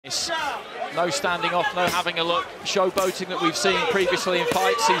It's no standing off, no having a look, showboating that we've seen previously in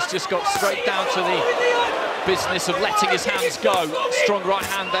fights. He's just got straight down to the business of letting his hands go. Strong right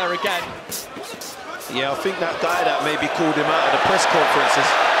hand there again. Yeah, I think that guy that maybe called him out at the press conference has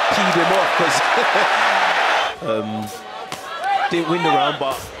peed him off because didn't win the round,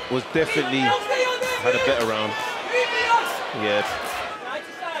 but was definitely had a better round. Yeah.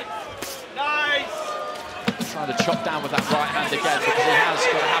 Trying to chop down with that right hand again because he has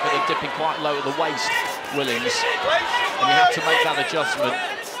got a habit of dipping quite low at the waist, Willings, and you have to make that adjustment.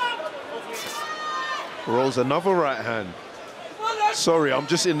 Rolls another right hand. Sorry, I'm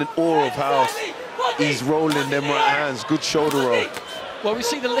just in awe of how he's rolling them right hands. Good shoulder roll. Well, we've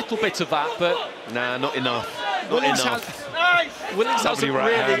seen a little bit of that, but... Nah, not enough. Willings hasn't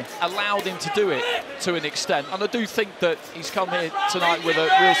right really hand. allowed him to do it to an extent. And I do think that he's come here tonight with a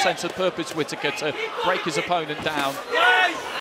real sense of purpose, Whittaker, to break his opponent down.